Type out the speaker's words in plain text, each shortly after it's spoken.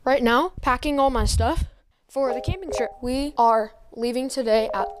Right now, packing all my stuff for the camping trip. We are leaving today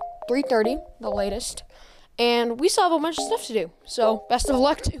at 3:30, the latest, and we still have a bunch of stuff to do. So, best of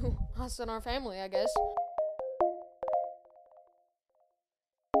luck to us and our family, I guess.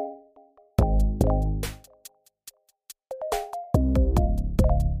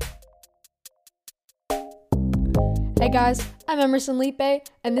 Hey guys, I'm Emerson Lipe,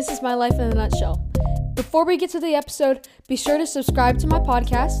 and this is my life in a nutshell. Before we get to the episode, be sure to subscribe to my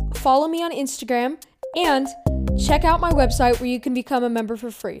podcast, follow me on Instagram, and check out my website where you can become a member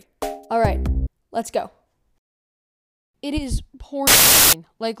for free. All right, let's go. It is pouring rain.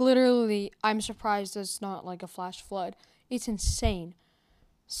 Like literally, I'm surprised it's not like a flash flood. It's insane.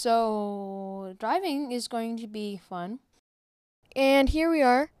 So, driving is going to be fun. And here we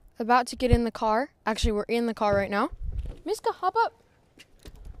are, about to get in the car. Actually, we're in the car right now. Miska, hop up.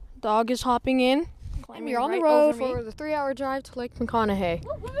 Dog is hopping in. And we're on the road for the 3-hour drive to Lake McConaughey.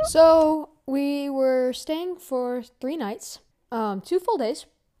 So we were staying for 3 nights, 2 full days.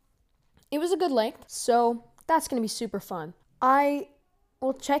 It was a good length, so that's going to be super fun. I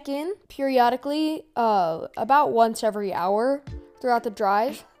will check in periodically, about once every hour throughout the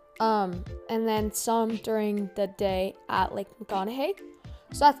drive, and then some during the day at Lake McConaughey.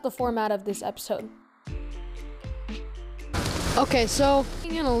 So that's the format of this episode. Okay, so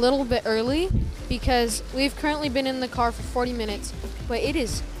getting in a little bit early because we've currently been in the car for 40 minutes, but it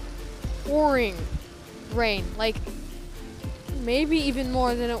is pouring rain, like maybe even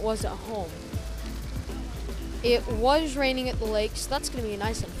more than it was at home. It was raining at the lake, so that's going to be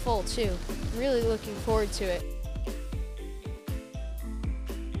nice and full too. I'm really looking forward to it.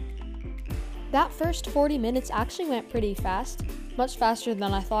 That first 40 minutes actually went pretty fast. Much faster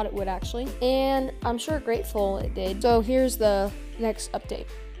than I thought it would actually, and I'm sure grateful it did. So here's the next update.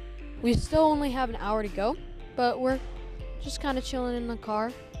 We still only have an hour to go, but we're just kind of chilling in the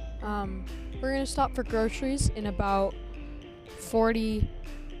car. We're gonna stop for groceries in about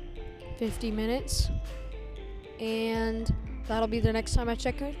 40-50 minutes, and that'll be the next time I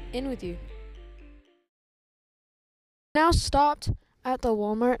check in with you. Now stopped at the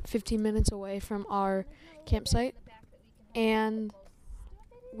Walmart 15 minutes away from our campsite, and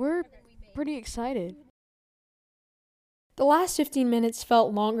we're pretty excited. The last 15 minutes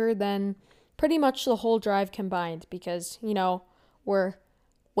felt longer than pretty much the whole drive combined because, we're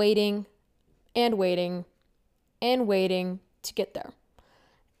waiting and waiting and waiting to get there.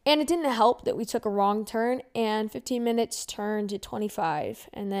 And it didn't help that we took a wrong turn and 15 minutes turned to 25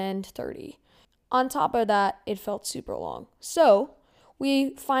 and then 30. On top of that, it felt super long. So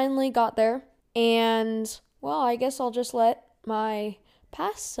we finally got there, and well, I guess I'll just let my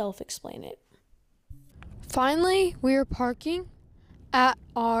past self explain it. Finally, we are parking at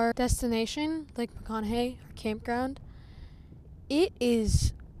our destination, Lake McConaughey, our campground. It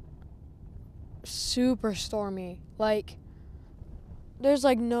is super stormy. There's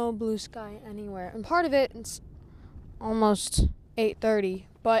no blue sky anywhere. And part of it's almost 8:30,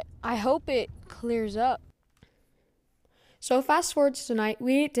 but I hope it clears up. So fast forward to tonight,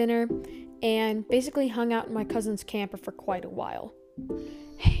 we ate dinner and basically hung out in my cousin's camper for quite a while.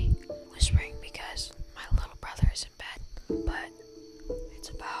 Hey, whispering because my little brother is in bed, but it's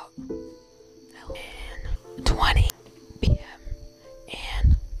about 11:20 p.m.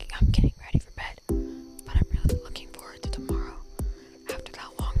 and I'm getting ready for bed, but I'm really looking forward to tomorrow. After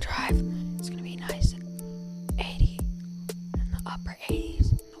that long drive, it's going to be nice at 80 in the upper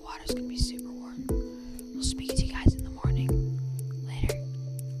 80s, and the water's going to be super warm. We'll speak to you guys in the morning. Later.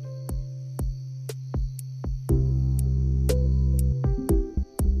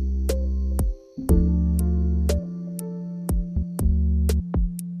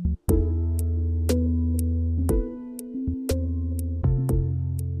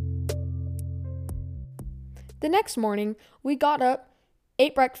 The next morning, we got up,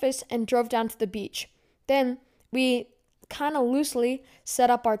 ate breakfast, and drove down to the beach. Then we kind of loosely set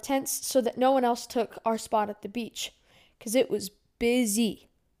up our tents so that no one else took our spot at the beach, because it was busy.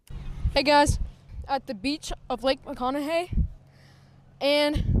 Hey guys, at the beach of Lake McConaughey,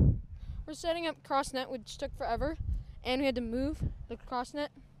 and we're setting up CrossNet, which took forever, and we had to move the CrossNet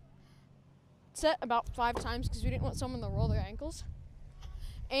set about 5 times because we didn't want someone to roll their ankles.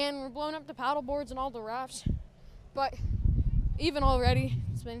 And we're blowing up the paddle boards and all the rafts, but even already,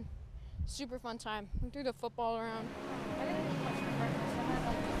 it's been super fun time. We threw the football around.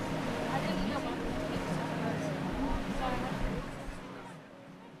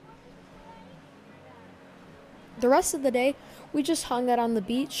 The rest of the day, we just hung out on the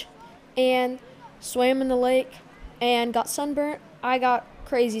beach and swam in the lake and got sunburnt. I got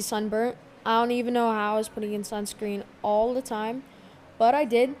crazy sunburnt. I don't even know how I was putting in sunscreen all the time, but I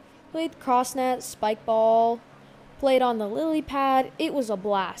did. Played crossnet, spike ball, played on the lily pad. It was a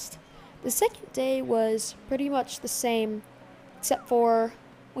blast. The second day was pretty much the same, except for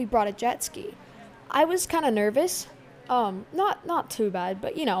we brought a jet ski. I was kind of nervous. Not too bad,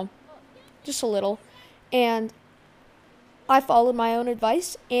 but just a little. And I followed my own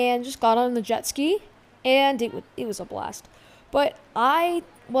advice and just got on the jet ski, and it was a blast. But I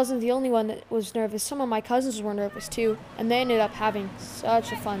wasn't the only one that was nervous. Some of my cousins were nervous too, and they ended up having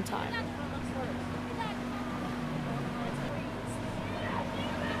such a fun time.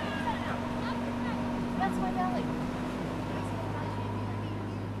 That's my belly.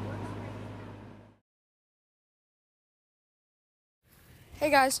 Hey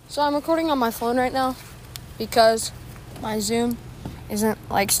guys, so I'm recording on my phone right now because my Zoom isn't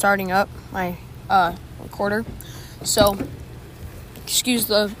starting up, my recorder. So excuse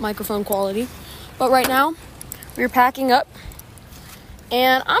the microphone quality. But right now we're packing up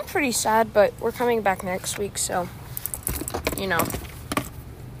and I'm pretty sad, but we're coming back next week, so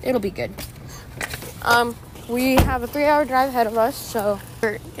it'll be good. We have a 3-hour drive ahead of us, so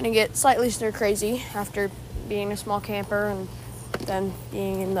we're gonna get slightly stir crazy after being a small camper and then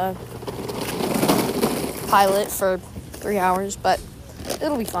being in the pilot for 3 hours, but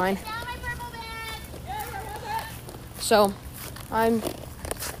it'll be fine. So I'm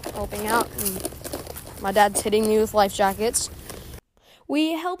helping out, and my dad's hitting me with life jackets.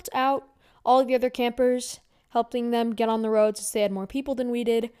 We helped out all of the other campers, helping them get on the road since they had more people than we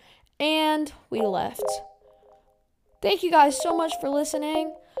did, and we left. Thank you guys so much for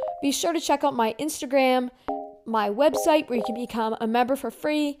listening. Be sure to check out my Instagram, my website where you can become a member for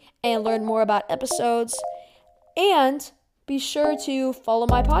free and learn more about episodes. And be sure to follow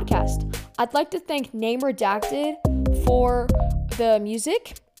my podcast. I'd like to thank Name Redacted for the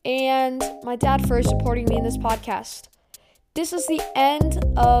music and my dad for supporting me in this podcast. This is the end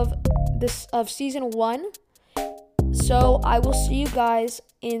of season 1. So I will see you guys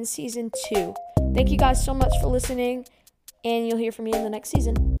in season 2. Thank you guys so much for listening, and you'll hear from me in the next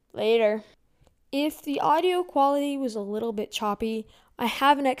season. Later. If the audio quality was a little bit choppy, I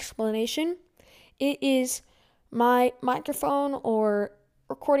have an explanation. It is my microphone or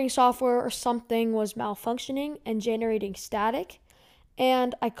recording software or something was malfunctioning and generating static,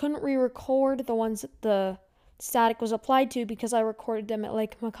 and I couldn't re-record the ones that the static was applied to because I recorded them at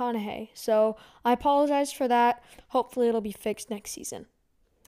Lake McConaughey. So I apologize for that. Hopefully it'll be fixed next season.